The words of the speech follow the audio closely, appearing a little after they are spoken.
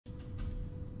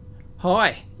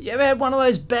Hi, you ever had one of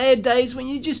those bad days when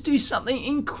you just do something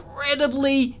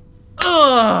incredibly,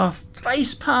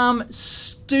 facepalm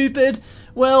stupid?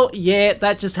 Well, yeah,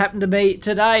 that just happened to me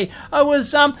today. I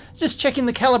was just checking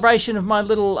the calibration of my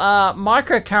little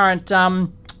µCurrent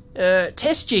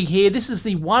test jig here. This is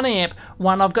the 1 amp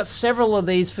one. I've got several of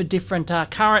these for different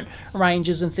current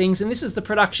ranges and things, and this is the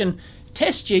production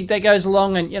test jig that goes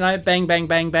along and, you know, bang, bang,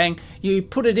 bang, bang. You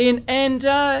put it in and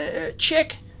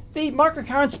check the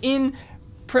µCurrents in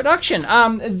production.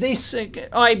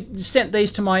 I sent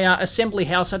these to my assembly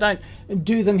house. I don't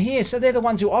do them here, so they're the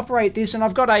ones who operate this, and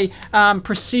I've got a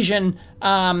precision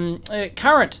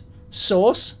current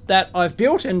source that I've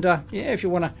built, and yeah, if you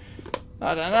want to,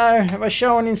 I don't know, have I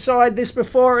shown inside this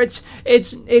before? It's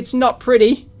not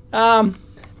pretty. There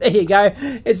you go.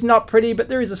 It's not pretty, but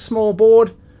there is a small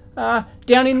board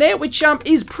down in there, which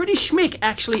is pretty schmick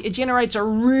actually. It generates a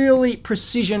really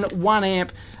precision 1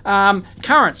 amp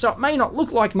current, so it may not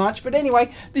look like much, but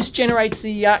anyway, this generates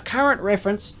the current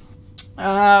reference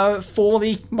for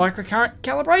the µCurrent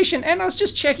calibration. And I was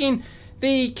just checking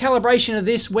the calibration of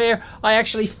this, where I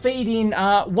actually feed in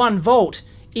 1 volt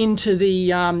into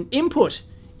the input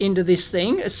into this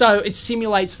thing, so it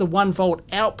simulates the 1 volt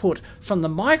output from the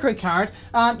µCurrent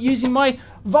using my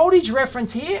voltage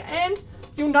reference here, and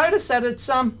you'll notice that it's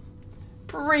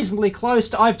reasonably close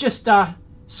to, I've just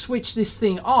switched this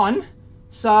thing on,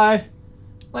 so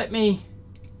let me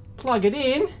plug it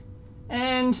in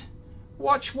and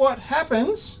watch what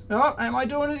happens. Oh, am I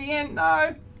doing it again?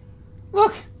 No.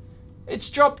 Look, it's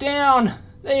dropped down.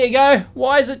 There you go.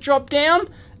 Why is it dropped down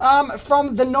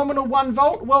from the nominal 1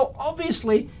 volt? Well,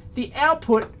 obviously the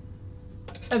output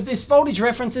of this voltage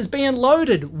reference is being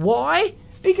loaded. Why?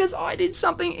 Because I did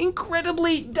something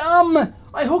incredibly dumb.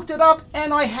 I hooked it up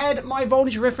and I had my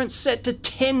voltage reference set to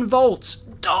 10 volts.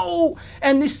 Oh!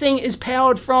 And this thing is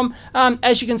powered from,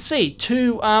 as you can see,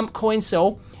 2 coin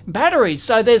cell batteries.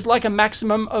 So there's like a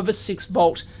maximum of a 6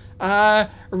 volt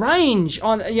range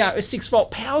on, a 6 volt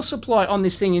power supply on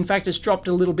this thing. In fact, it's dropped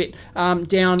a little bit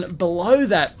down below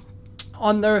that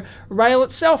on the rail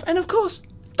itself. And of course,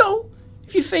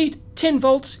 if you feed 10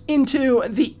 volts into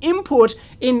the input,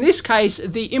 in this case,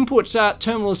 the input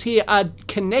terminals here are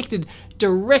connected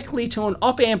directly to an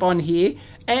op-amp on here,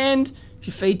 and if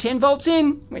you feed 10 volts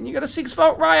in, when you got a 6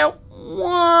 volt rail,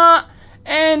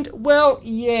 and well,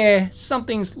 yeah,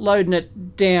 something's loading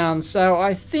it down. So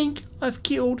I think I've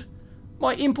killed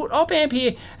my input op-amp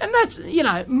here, and that's, you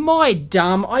know, my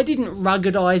dumb. I didn't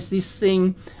ruggedize this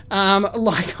thing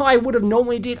like I would have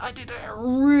normally did. I did a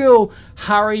real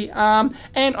hurry, and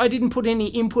I didn't put any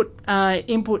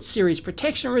input series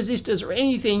protection resistors or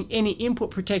anything, any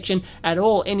input protection at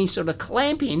all, any sort of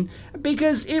clamping,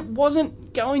 because it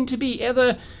wasn't going to be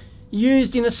ever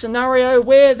used in a scenario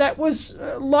where that was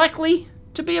likely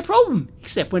to be a problem,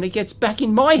 except when it gets back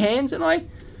in my hands and I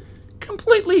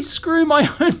completely screw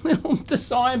my own little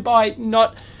design by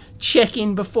not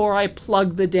checking before I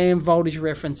plug the damn voltage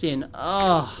reference in.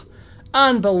 Oh,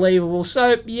 unbelievable.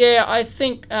 So yeah, I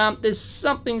think there's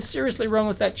something seriously wrong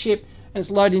with that chip, and it's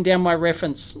loading down my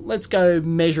reference. Let's go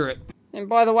measure it. And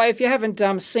by the way, if you haven't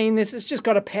seen this, it's just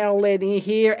got a power LED in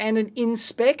here and an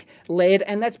in-spec LED,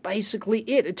 and that's basically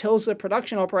it. It tells the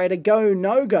production operator go,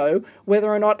 no go,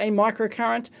 whether or not a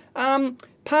µCurrent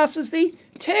passes the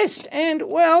test. And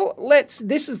well,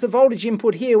 this is the voltage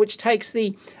input here, which takes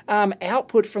the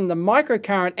output from the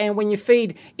µCurrent, and when you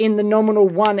feed in the nominal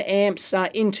 1 amps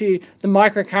into the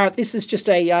µCurrent, this is just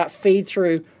a feed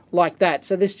through like that.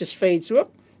 So this just feeds the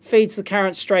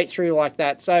current straight through like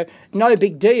that. So no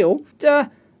big deal.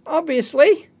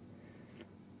 Obviously,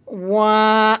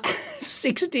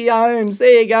 60 ohms.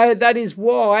 There you go. That is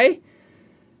why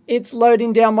it's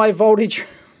loading down my voltage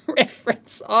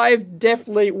reference. I've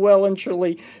definitely well and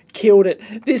truly killed it.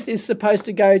 This is supposed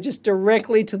to go just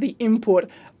directly to the input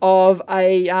of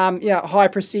a high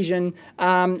precision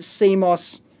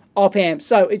CMOS op-amp.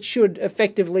 So it should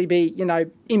effectively be, you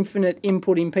know, infinite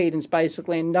input impedance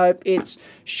basically. And nope, it's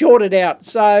shorted out.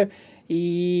 So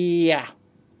yeah.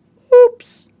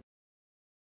 Oops.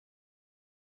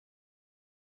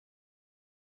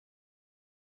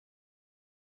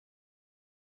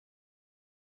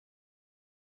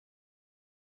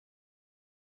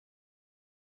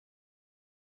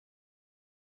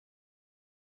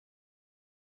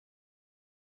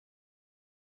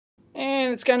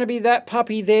 And it's going to be that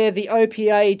puppy there, the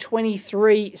OPA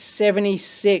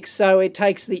 2376. So it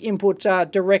takes the input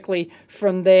directly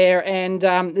from there, and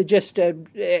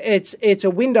it's a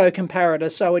window comparator,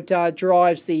 so it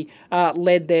drives the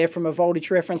LED there from a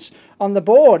voltage reference on the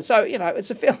board. So, you know,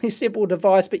 it's a fairly simple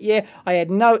device, but yeah, I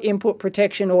had no input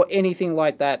protection or anything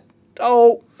like that.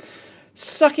 Oh,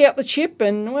 suck out the chip,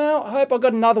 and well, I hope I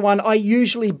got another one. I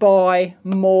usually buy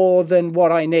more than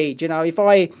what I need. You know, if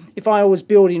I was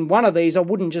building one of these, I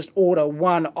wouldn't just order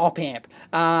one Opamp.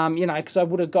 You know, because I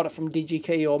would have got it from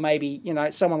DigiKey or maybe, you know,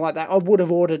 someone like that. I would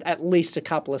have ordered at least a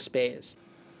couple of spares.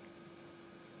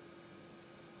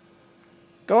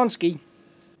 Gonski.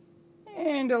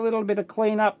 And a little bit of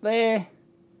clean up there.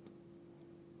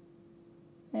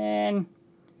 And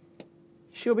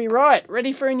she'll be right,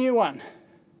 ready for a new one.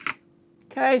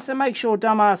 Okay, so make sure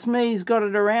dumbass me's got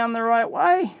it around the right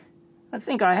way. I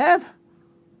think I have.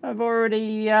 I've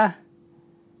already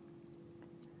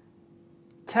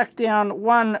tacked down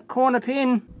one corner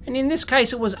pin. And in this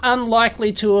case, it was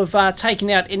unlikely to have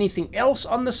taken out anything else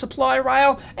on the supply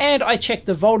rail. And I checked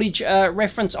the voltage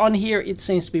reference on here. It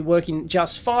seems to be working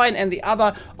just fine. And the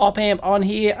other op-amp on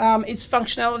here, its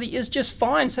functionality is just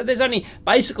fine. So there's only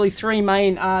basically 3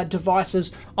 main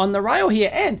devices on the rail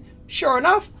here. And sure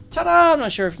enough, ta-da! I'm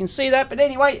not sure if you can see that. But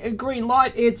anyway, a green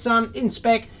light. It's in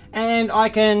spec. And I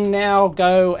can now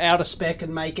go out of spec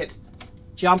and make it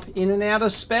jump in and out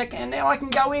of spec. And now I can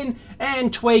go in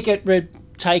and tweak it. It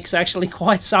takes actually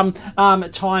quite some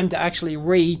time to actually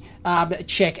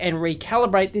check and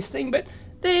recalibrate this thing, but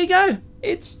there you go,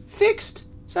 it's fixed.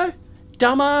 So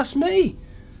dumbass me.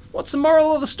 What's the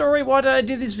moral of the story? Why did I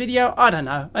do this video? I don't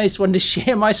know. I just wanted to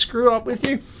share my screw up with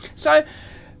you. So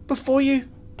before you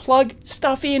plug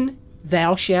stuff in,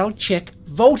 thou shalt check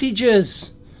voltages.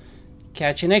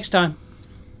 Catch you next time.